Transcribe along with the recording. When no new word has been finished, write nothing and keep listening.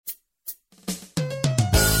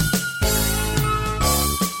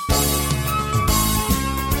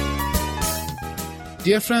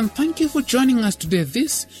Dear friend, thank you for joining us today.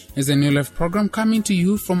 This is a New Life program coming to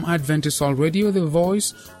you from Adventist World Radio, the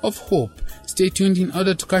voice of hope. Stay tuned in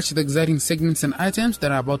order to catch the exciting segments and items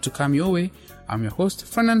that are about to come your way. I'm your host,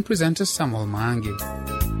 friend and presenter Samuel Maangi.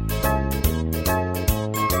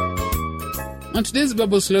 On today's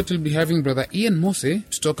Bible slot, we'll be having Brother Ian Mose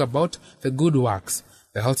to talk about the good works.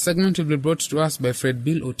 The health segment will be brought to us by Fred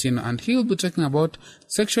Bill Otieno, and he'll be talking about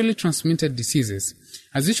sexually transmitted diseases.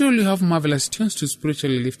 As usual, you have marvelous tunes to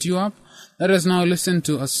spiritually lift you up. Let us now listen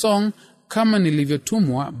to a song, Kama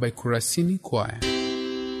Nilivyotumwa by Kurasini Choir.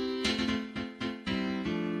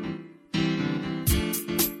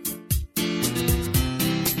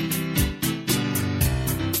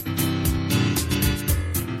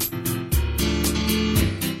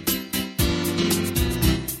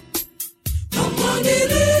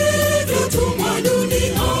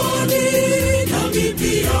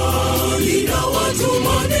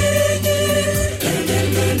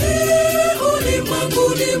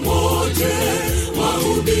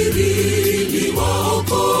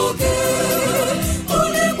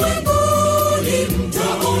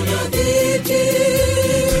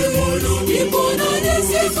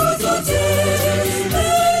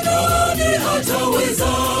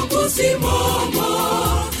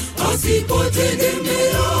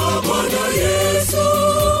 Asipotegemea Bwana Yesu,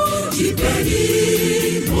 jipeni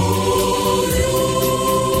moyo.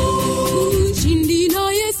 Ushindi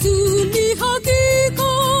na Yesu ni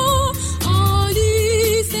hakika,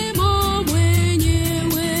 alisema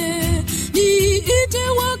mwenyewe. Niite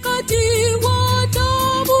wakati wa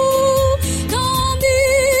taabu, nami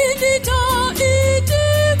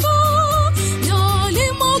nitaitika.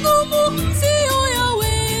 Yale magumu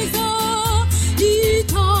msiyoyaweza,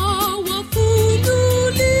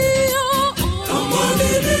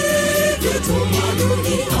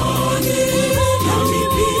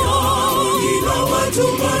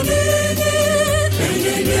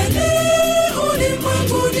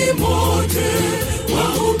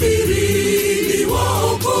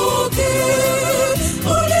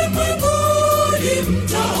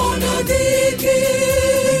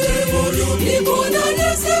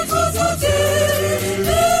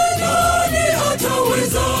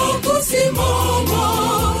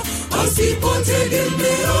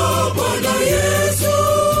 asipotegemea Bwana Yesu,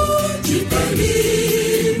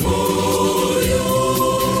 jipeni moyo.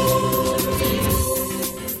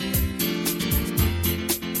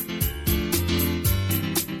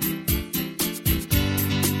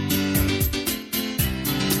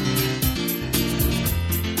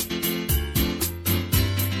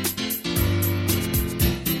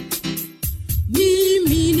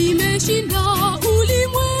 Mimi nimeshinda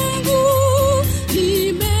ulimwengu,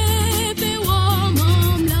 nimepewa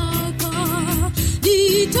mamlaka,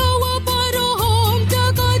 nitawapa Roho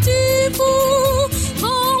Mtakatifu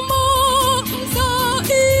kama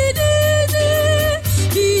msaidizi.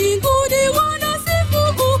 Mbinguni wanasifu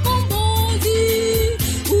ukombozi,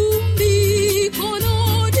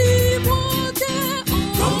 mikononi mwake.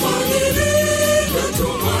 Kama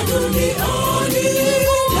nilivyotumwa duniani,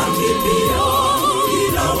 nami pia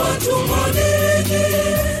ninawatuma ninyi.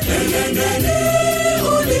 Enendeni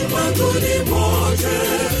ulimwenguni mote,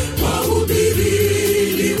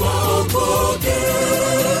 wahubirini waokoke.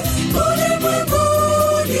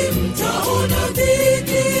 Ulimwenguni mtaona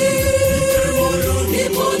dhiki,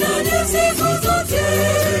 niponane siku zote.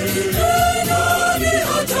 Nani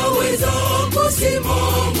ataweza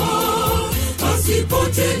kusimama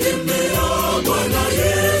asipotegemea Bwana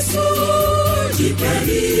Yesu,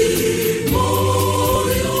 jipeni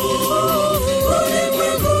moyo.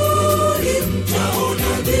 Ulimwenguni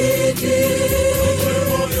mtaona dhiki,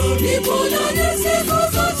 niponane siku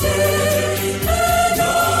zote.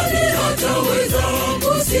 Nani ataweza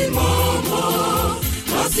kusimama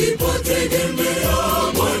asipotegemea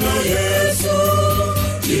Bwana Yesu,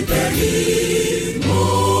 jipeni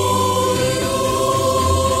moyo.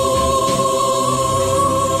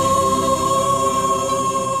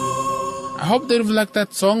 I hope that you've liked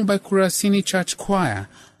that song by Kurasini Church Choir.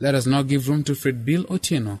 Let us now give room to Fred Bill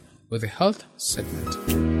Otieno with the health segment.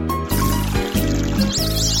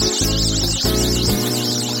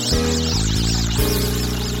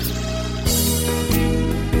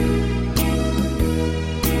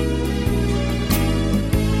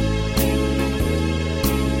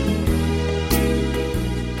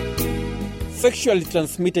 Sexually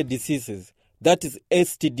transmitted diseases, that is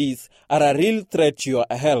STDs, are a real threat to your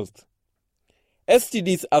health.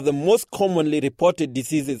 STDs are the most commonly reported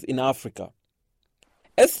diseases in Africa.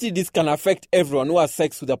 STDs can affect everyone who has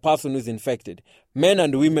sex with a person who is infected, men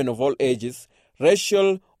and women of all ages,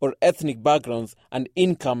 racial or ethnic backgrounds, and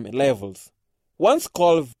income levels. once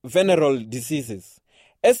called venereal diseases.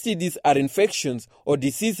 STDs are infections or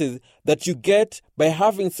diseases that you get by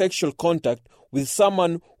having sexual contact with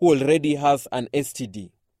someone who already has an STD.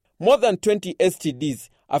 More than 20 STDs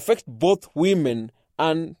affect both women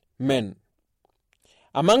and men.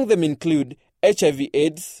 Among them include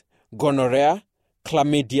HIV/AIDS, gonorrhea,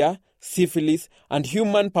 chlamydia, syphilis, and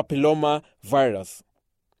human papilloma virus.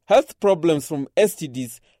 Health problems from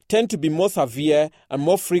STDs tend to be more severe and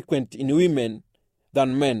more frequent in women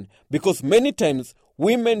than men because many times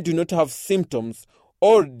women do not have symptoms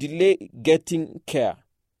or delay getting care.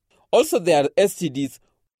 Also, there are STDs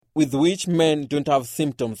with which men don't have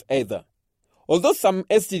symptoms either. Although some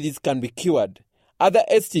STDs can be cured, other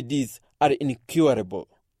STDs are incurable.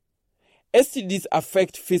 STDs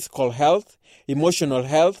affect physical health, emotional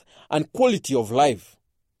health, and quality of life.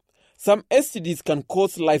 Some STDs can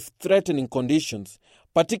cause life-threatening conditions,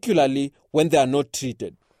 particularly when they are not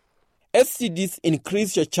treated. STDs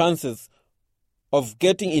increase your chances of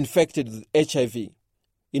getting infected with HIV.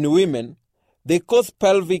 In women, they cause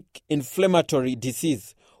pelvic inflammatory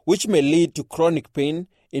disease, which may lead to chronic pain,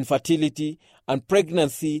 infertility, and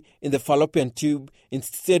pregnancy in the fallopian tube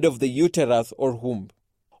instead of the uterus or womb.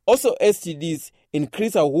 Also, STDs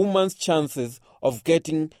increase a woman's chances of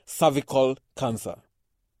getting cervical cancer.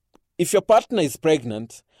 If your partner is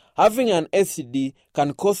pregnant, having an STD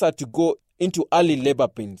can cause her to go into early labor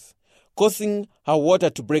pains, causing her water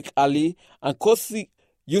to break early and causing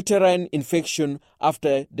uterine infection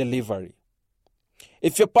after delivery.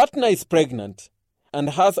 If your partner is pregnant and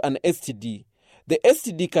has an STD, the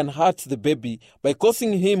STD can hurt the baby by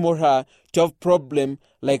causing him or her to have problems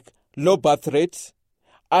like low birth rate,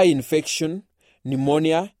 eye infection,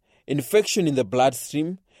 pneumonia, infection in the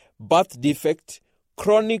bloodstream, birth defect,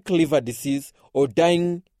 chronic liver disease, or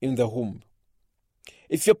dying in the womb.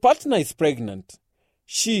 If your partner is pregnant,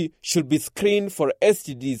 she should be screened for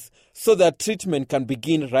STDs so that treatment can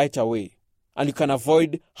begin right away and you can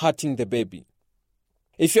avoid hurting the baby.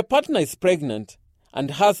 If your partner is pregnant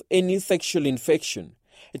and has any sexual infection,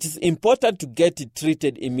 it is important to get it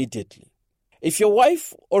treated immediately. If your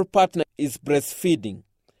wife or partner is breastfeeding,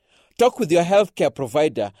 talk with your healthcare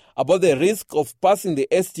provider about the risk of passing the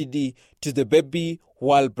STD to the baby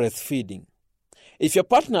while breastfeeding. If your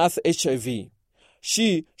partner has HIV,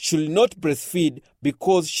 she should not breastfeed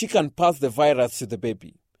because she can pass the virus to the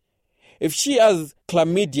baby. If she has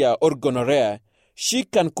chlamydia or gonorrhea, she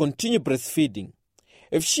can continue breastfeeding.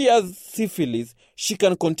 If she has syphilis, she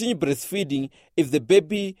can continue breastfeeding if the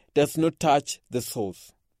baby does not touch the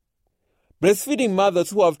source. Breastfeeding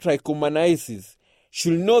mothers who have trichomoniasis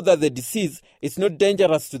should know that the disease is not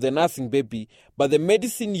dangerous to the nursing baby, but the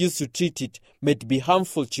medicine used to treat it may be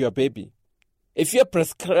harmful to your baby. If you are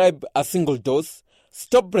prescribed a single dose,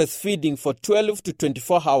 stop breastfeeding for 12 to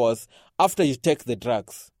 24 hours after you take the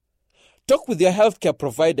drugs. Talk with your healthcare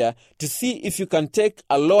provider to see if you can take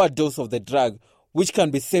a lower dose of the drug, which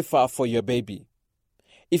can be safer for your baby.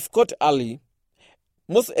 If caught early,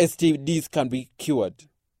 most STDs can be cured.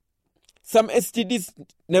 Some STDs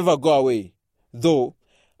never go away, though,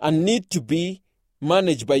 and need to be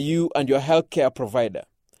managed by you and your healthcare provider.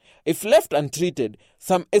 If left untreated,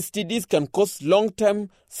 some STDs can cause long-term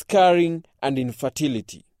scarring and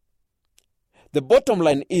infertility. The bottom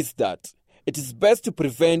line is that it is best to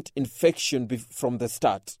prevent infection from the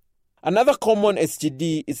start. Another common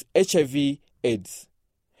STD is HIV/AIDS.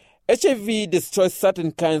 HIV destroys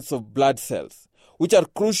certain kinds of blood cells, which are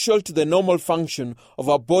crucial to the normal function of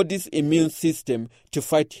our body's immune system to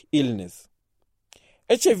fight illness.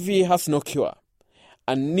 HIV has no cure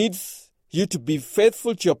and needs you to be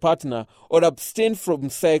faithful to your partner or abstain from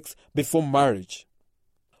sex before marriage.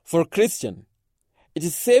 For a Christian, it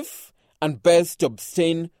is safe and best to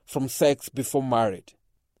abstain from sex before married.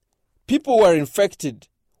 People who are infected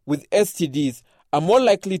with STDs are more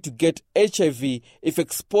likely to get HIV if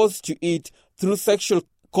exposed to it through sexual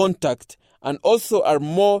contact and also are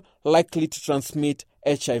more likely to transmit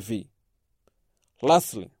HIV.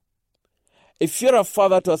 Lastly, if you're a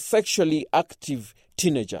father to a sexually active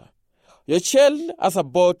teenager, your child has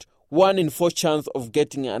about 1 in 4 chance of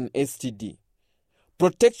getting an STD.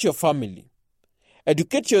 Protect your family.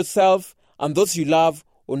 Educate yourself and those you love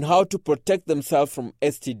on how to protect themselves from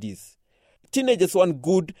STDs. Teenagers want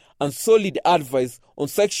good and solid advice on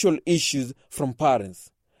sexual issues from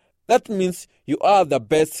parents. That means you are the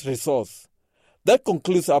best resource. That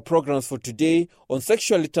concludes our programs for today on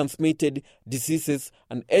sexually transmitted diseases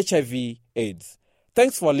and HIV/AIDS.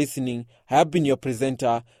 Thanks for listening. I have been your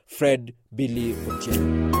presenter, Fred Billy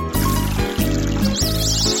Otieno.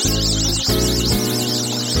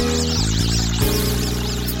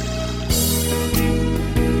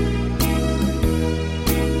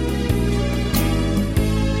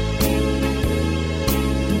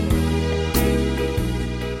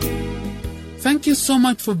 Thank you so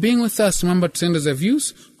much for being with us. Remember to send us your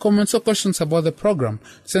views, comments or questions about the program.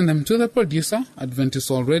 Send them to the producer, Adventist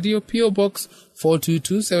World Radio, P.O. Box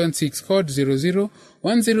 42276, code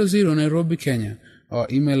 00100, Nairobi, Kenya. Our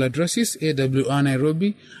email address is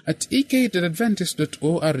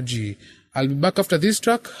awrnairobi@ek.adventist.org. I'll be back after this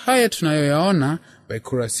track, Haya Tunayoyaona by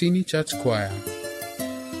Kurasini Church Choir.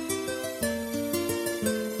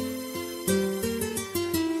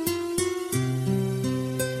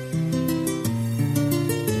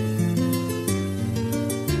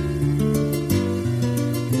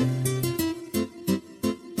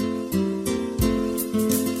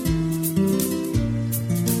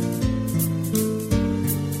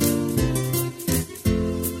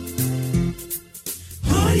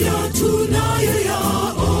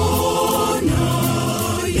 Tunayoyaona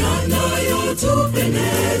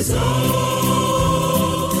yanayotupendeza,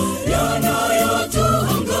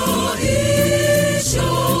 yanayotuhangaisha,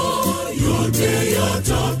 yote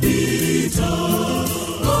yatapita,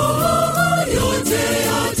 yote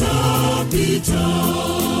yatapita.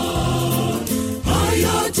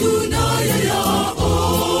 Haya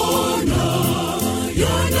tunayoyaona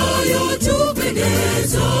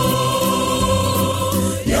yanayotupendeza,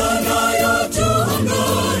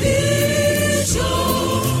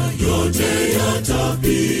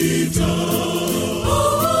 yatapita,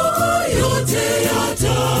 yote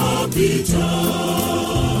yatapita.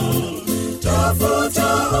 Tafuta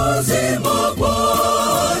uzima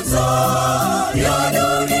kwanza, ya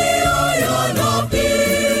dunia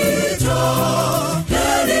yanapita.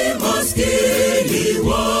 Heri maskini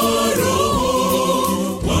wa roho,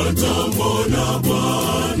 watamwona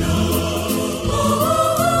Bwana,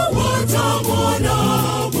 watamwona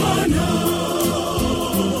Bwana.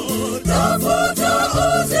 Tafuta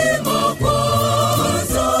uzima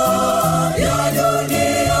kwanza, ya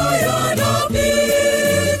dunia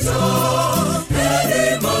yanapita. Heri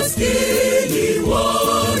maskini wa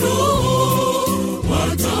roho,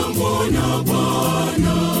 watamwona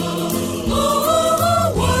Bwana,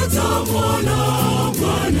 watamwona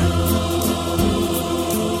Bwana.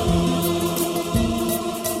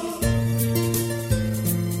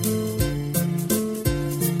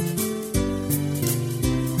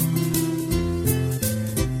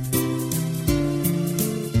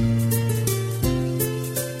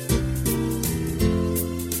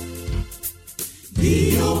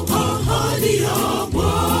 Ndiyo ahadi ya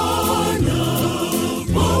Bwana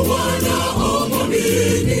kwa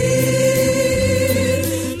wanaomwamini.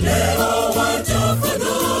 Leo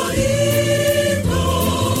watafadhaika,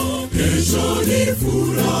 kesho ni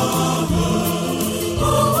furaha,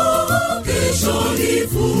 kesho ni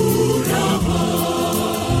furaha.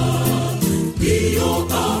 Ndiyo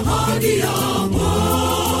ahadi ya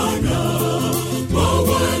Bwana kwa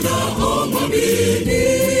wanaomwamini.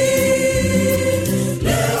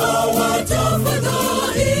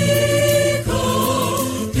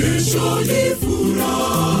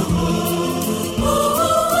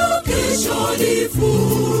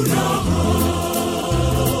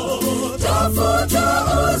 Tafuta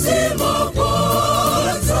uzima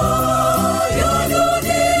kwanza, ya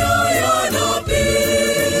dunia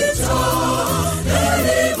yanapita.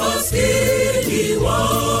 Heri maskini wa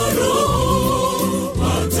roho,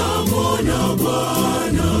 watamwona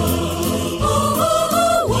Bwana,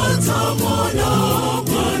 watamwona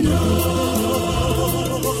Bwana.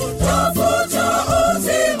 Tafuta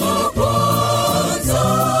uzima kwanza,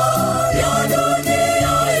 ya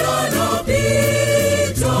dunia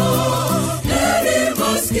yanapita. Heri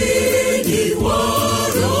maskini wa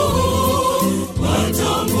roho,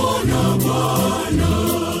 watamwona Bwana,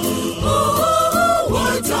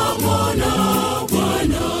 watamwona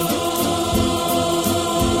Bwana.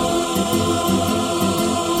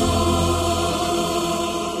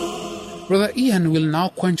 Brother Ian will now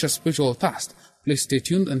quench a spiritual thirst. Please stay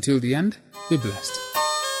tuned until the end. Be blessed.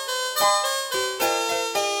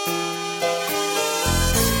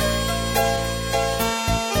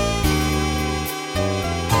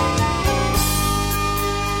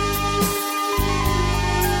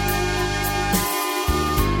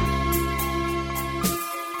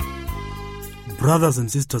 Brothers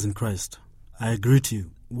and sisters in Christ, I greet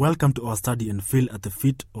you. Welcome to our study and feel at the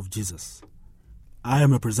feet of Jesus. I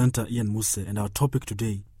am your presenter Ian Muse, and our topic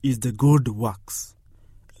today is the good works.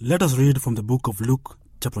 Let us read from the book of Luke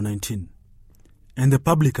chapter 19. And the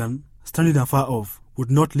publican, standing afar off,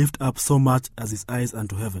 would not lift up so much as his eyes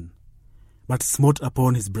unto heaven, but smote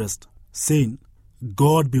upon his breast, saying,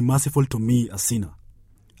 God be merciful to me, a sinner.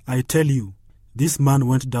 I tell you, this man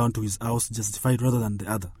went down to his house justified rather than the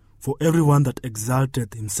other. For everyone that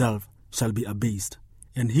exalteth himself shall be abased,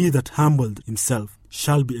 and he that humbled himself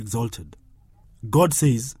shall be exalted. God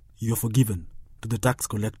says, "You are forgiven," to the tax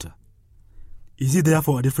collector. Is he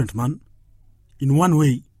therefore a different man? In one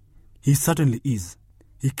way, he certainly is.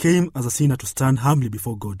 He came as a sinner to stand humbly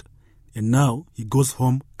before God, and now he goes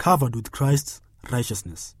home covered with Christ's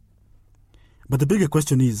righteousness. But the bigger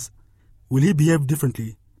question is, will he behave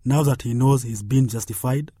differently now that he knows he's been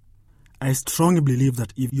justified? I strongly believe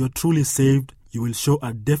that if you're truly saved, you will show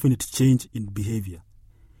a definite change in behavior.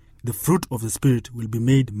 The fruit of the Spirit will be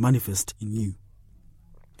made manifest in you.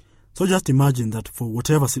 So just imagine that for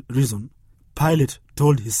whatever reason, Pilate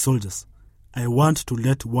told his soldiers, "I want to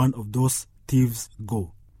let one of those thieves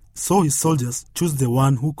go." So his soldiers choose the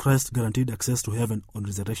one who Christ guaranteed access to heaven on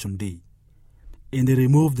resurrection day. And they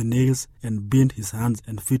remove the nails and bind his hands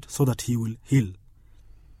and feet so that he will heal.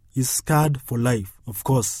 He's scarred for life, of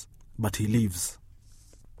course, but he lives.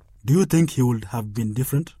 Do you think he would have been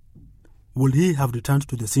different? Would he have returned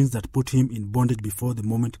to the sins that put him in bondage before the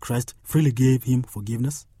moment Christ freely gave him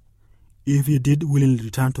forgiveness? If he did willingly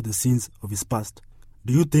return to the sins of his past,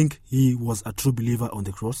 do you think he was a true believer on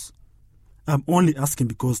the cross? I'm only asking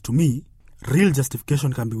because, to me, real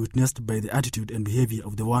justification can be witnessed by the attitude and behavior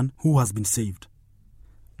of the one who has been saved.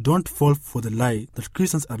 Don't fall for the lie that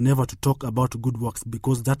Christians are never to talk about good works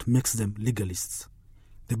because that makes them legalists.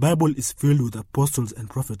 The Bible is filled with apostles and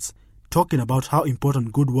prophets talking about how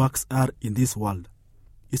important good works are in this world.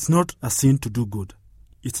 It's not a sin to do good.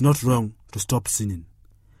 It's not wrong to stop sinning.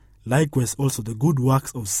 Likewise also the good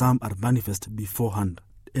works of some are manifest beforehand,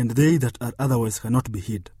 and they that are otherwise cannot be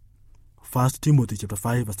hid. 1 Timothy chapter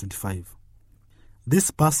 5, verse 25.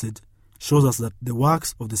 This passage shows us that the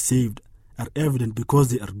works of the saved are evident because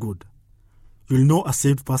they are good. You'll know a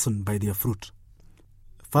saved person by their fruit.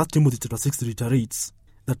 1 Timothy chapter 6 reiterates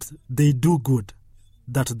that they do good,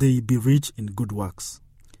 that they be rich in good works.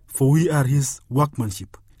 For we are his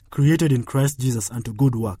workmanship, created in Christ Jesus unto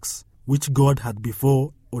good works, which God had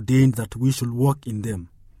before ordained that we should walk in them.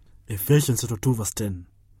 Ephesians chapter 2, verse 10.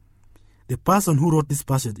 The person who wrote this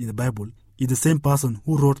passage in the Bible is the same person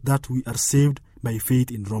who wrote that we are saved by faith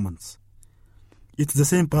in Romans. It's the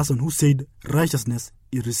same person who said righteousness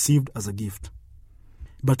is received as a gift.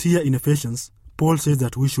 But here in Ephesians, Paul says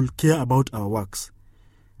that we should care about our works,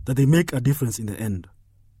 that they make a difference in the end.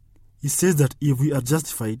 He says that if we are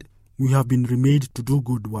justified, we have been remade to do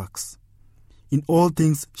good works. In all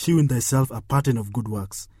things, shewing thyself a pattern of good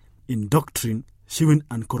works. In doctrine, shewing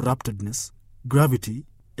uncorruptedness, gravity,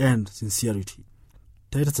 and sincerity.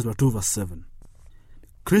 Titus chapter 2, verse 7.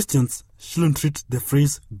 Christians shouldn't treat the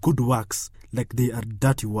phrase good works like they are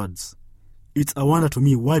dirty words. It's a wonder to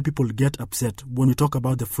me why people get upset when we talk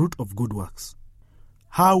about the fruit of good works.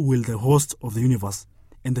 How will the host of the universe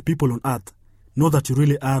and the people on earth know that you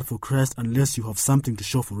really are for Christ unless you have something to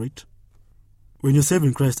show for it? When you're saved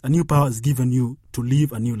in Christ, a new power is given you to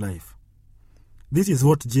live a new life. This is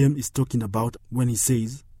what James is talking about when he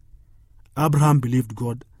says, Abraham believed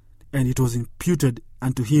God, and it was imputed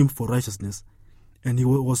unto him for righteousness, and he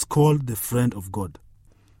was called the friend of God.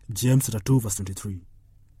 James 2, verse 23.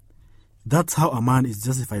 That's how a man is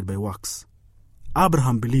justified by works.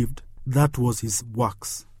 Abraham believed, that was his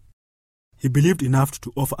works. He believed enough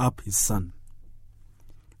to offer up his son.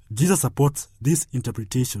 Jesus supports this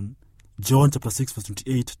interpretation. John chapter 6, verse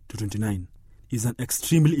 28 to 29 is an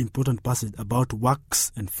extremely important passage about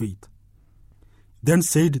works and faith. Then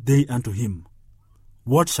said they unto him,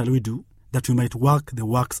 What shall we do, that we might work the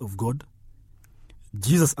works of God?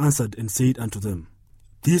 Jesus answered and said unto them,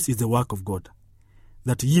 This is the work of God,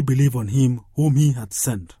 that ye believe on him whom he hath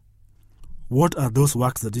sent. What are those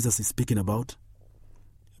works that Jesus is speaking about?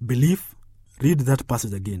 Belief. Read that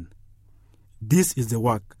passage again. This is the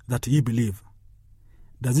work, that ye believe.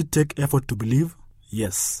 Does it take effort to believe?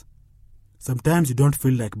 Yes. Sometimes you don't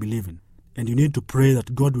feel like believing, and you need to pray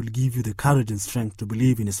that God will give you the courage and strength to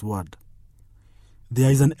believe in his word.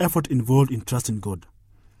 There is an effort involved in trusting God,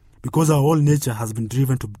 because our whole nature has been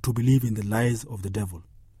driven to believe in the lies of the devil.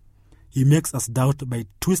 He makes us doubt by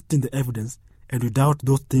twisting the evidence, and we doubt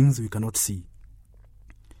those things we cannot see.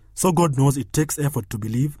 So God knows it takes effort to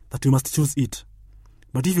believe, that you must choose it.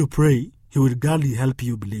 But if you pray, he will gladly help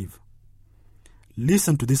you believe.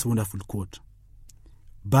 Listen to this wonderful quote.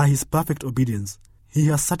 By his perfect obedience, he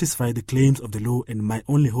has satisfied the claims of the law, and my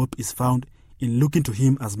only hope is found in looking to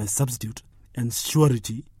him as my substitute and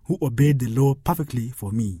surety, who obeyed the law perfectly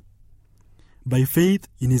for me. By faith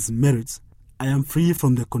in his merits, I am free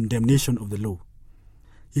from the condemnation of the law.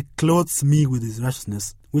 He clothes me with his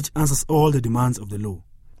righteousness, which answers all the demands of the law.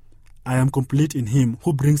 I am complete in him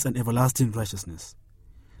who brings an everlasting righteousness.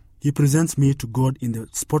 He presents me to God in the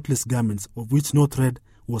spotless garments of which no thread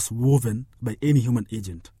was woven by any human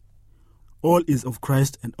agent. All is of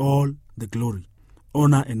Christ, and all the glory,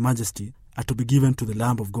 honor, and majesty are to be given to the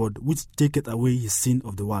Lamb of God, which taketh away his sin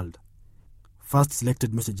of the world. First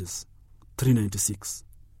Selected Messages 396.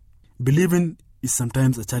 Believing is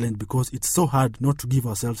sometimes a challenge because it's so hard not to give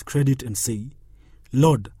ourselves credit and say,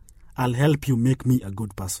 Lord, I'll help you make me a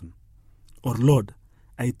good person. Or Lord,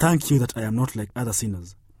 I thank you that I am not like other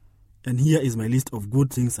sinners. And here is my list of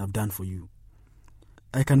good things I've done for you.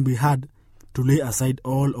 I can be hard to lay aside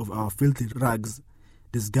all of our filthy rags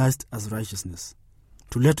disguised as righteousness,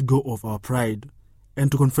 to let go of our pride,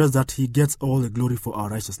 and to confess that he gets all the glory for our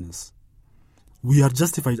righteousness. We are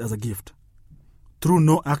justified as a gift, through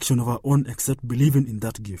no action of our own except believing in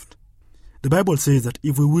that gift. The Bible says that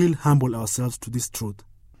if we will humble ourselves to this truth,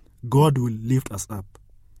 God will lift us up.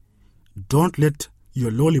 Don't let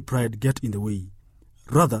your lowly pride get in the way.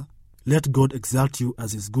 Rather, let God exalt you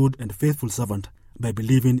as his good and faithful servant by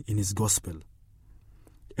believing in his gospel.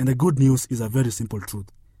 And the good news is a very simple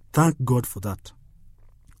truth. Thank God for that.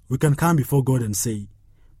 We can come before God and say,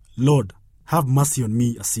 Lord, have mercy on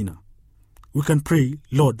me, a sinner. We can pray,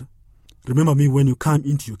 Lord, remember me when you come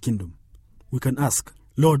into your kingdom. We can ask,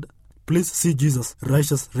 Lord, please see Jesus'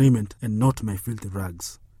 righteous raiment and not my filthy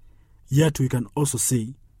rags. Yet we can also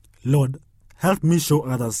say, Lord, help me show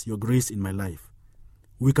others your grace in my life.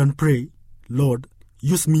 We can pray, Lord,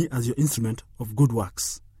 use me as your instrument of good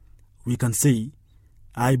works. We can say,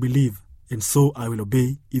 I believe, and so I will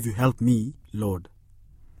obey if you help me, Lord.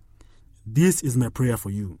 This is my prayer for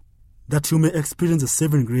you, that you may experience the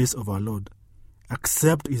saving grace of our Lord,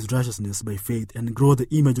 accept his righteousness by faith, and grow the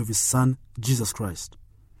image of his Son, Jesus Christ.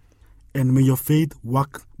 And may your faith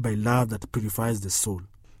work by love that purifies the soul.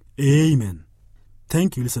 Amen.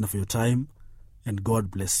 Thank you, listener, for your time, and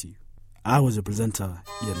God bless you. I was your presenter,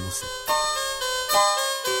 Ian Muse.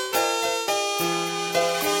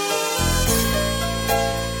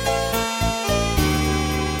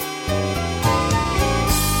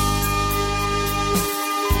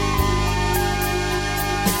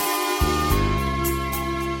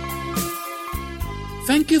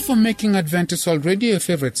 Thank you for making Adventist World Radio your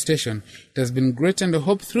favorite station. It has been great, and I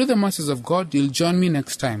hope through the mercies of God you'll join me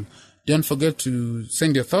next time. Don't forget to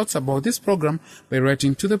send your thoughts about this program by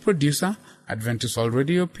writing to the producer, Adventist World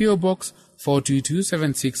Radio, P.O. Box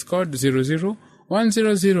 42276, code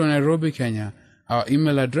 00100, Nairobi, Kenya. Our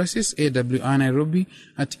email address is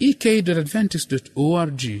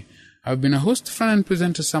awrnairobi@ek.adventist.org. I've been a host, friend, and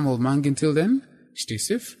presenter, Samuel Mang. Until then, stay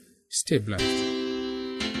safe, stay blessed.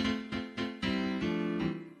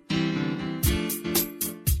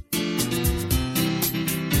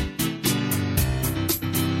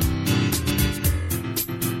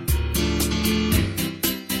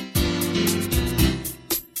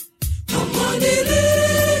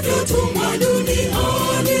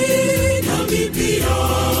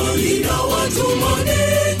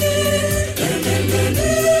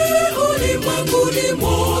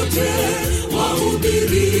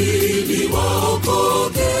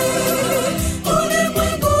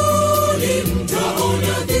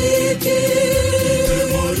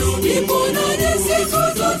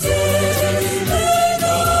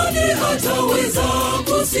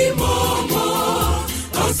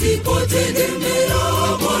 Asipotegemea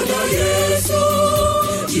Bwana Yesu,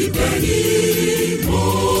 jipeni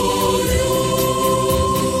moyo.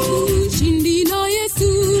 Ushindi na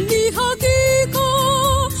Yesu ni hakika,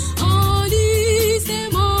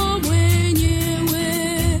 alisema mwenyewe.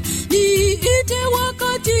 Niite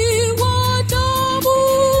wakati wa taabu,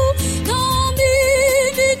 nami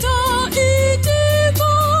nitaitika.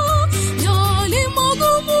 Yale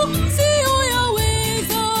magumu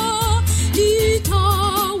msiyoyaweza,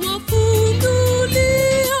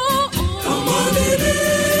 nitawafundulia. Kama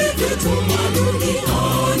nilivyotuma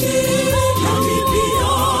duniani, nami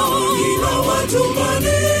pia ninawatuma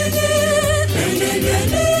ninyi.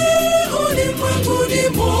 Enendeni ulimwenguni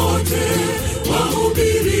mote,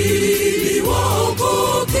 wahubirini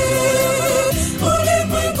waokoke.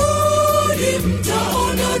 Ulimwenguni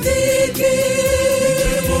mtaona dhiki,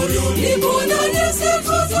 niponanye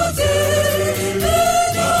siku zote.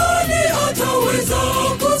 Nani ataweza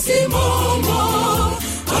kusimama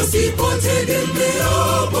asipotegemea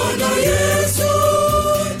Bwana Yesu?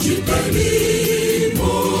 Jipeni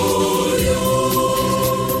moyo.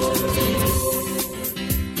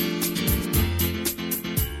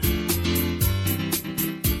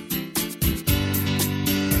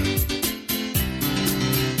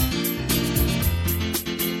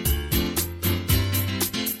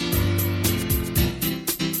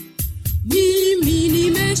 Mimi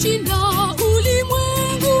nimeshinda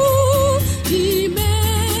ulimwengu,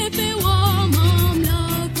 nimepewa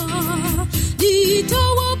mamlaka,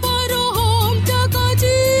 nitawapa Roho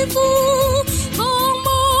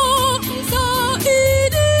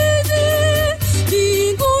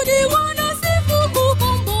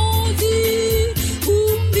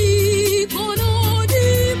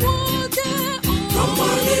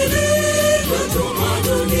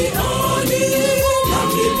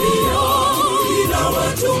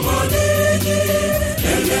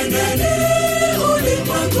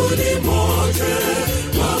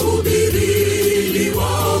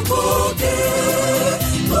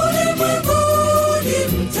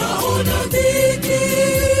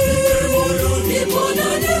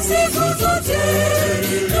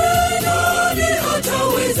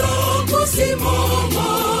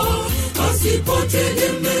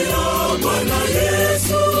Msipotegemea Bwana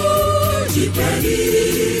Yesu, jipeni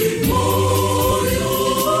moyo.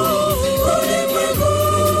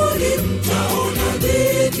 Ulimwenguni mtaona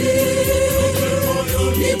dhiki,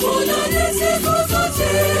 niponane siku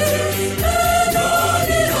zote.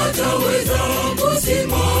 Nani hataweza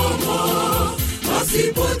kusimama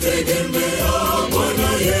asipotegemea Bwana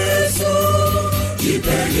Yesu?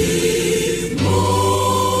 Jipeni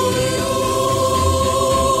moyo.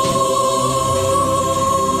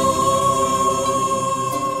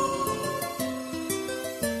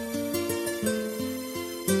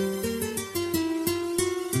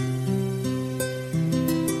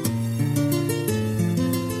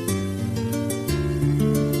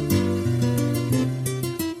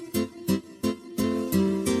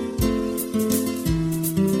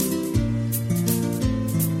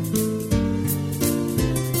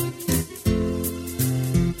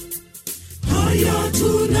 Haya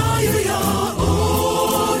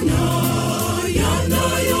tunayoyaona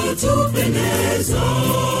yanayotupendeza,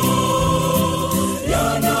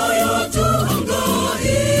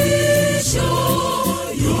 yanayotuhangaisha,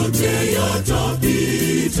 yote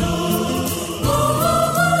yatapita,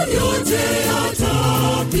 yote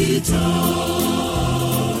yatapita.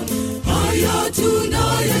 Haya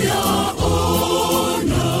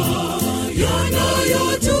tunayoyaona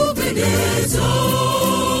yanayotupendeza,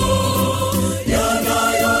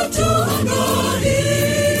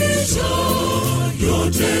 yanayotuhangaisha,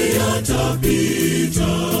 yote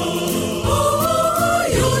yatapita,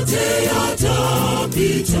 yote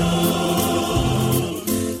yatapita.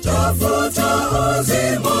 Tafuta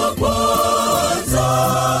uzima kwanza,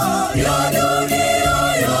 ya dunia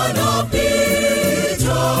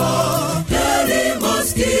yanapita. Heri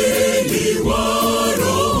maskini wa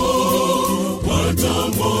roho,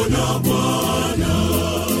 watamwona Bwana,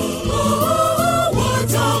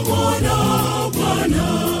 watamwona Bwana.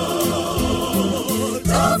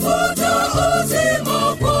 Tafuta uzima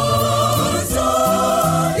kwanza,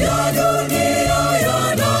 ya dunia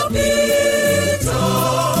yanapita.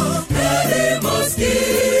 Heri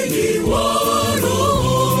maskini wa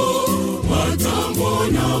roho,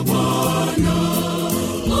 watamwona Bwana.